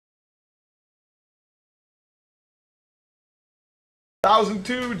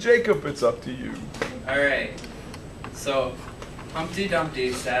1002, Jacob, it's up to you. Alright, so Humpty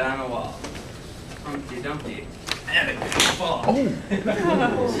Dumpty sat on a wall. Humpty Dumpty had a good fall.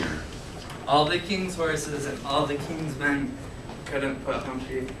 Oh. All the king's horses and all the king's men couldn't put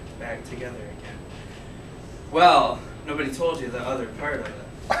Humpty back together again. Well, nobody told you the other part of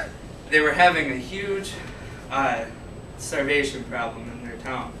it. They were having a huge starvation problem in their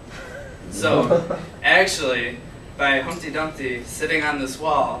town. So, actually, by Humpty Dumpty sitting on this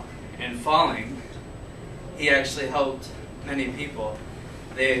wall and falling, he actually helped many people.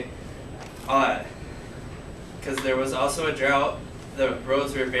 Because there was also a drought, the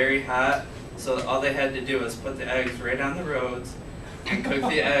roads were very hot, so all they had to do was put the eggs right on the roads and cook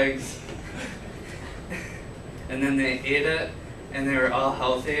the eggs, and then they ate it, and they were all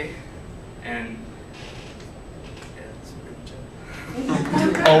healthy, and yeah, it's pretty much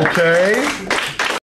it. Okay.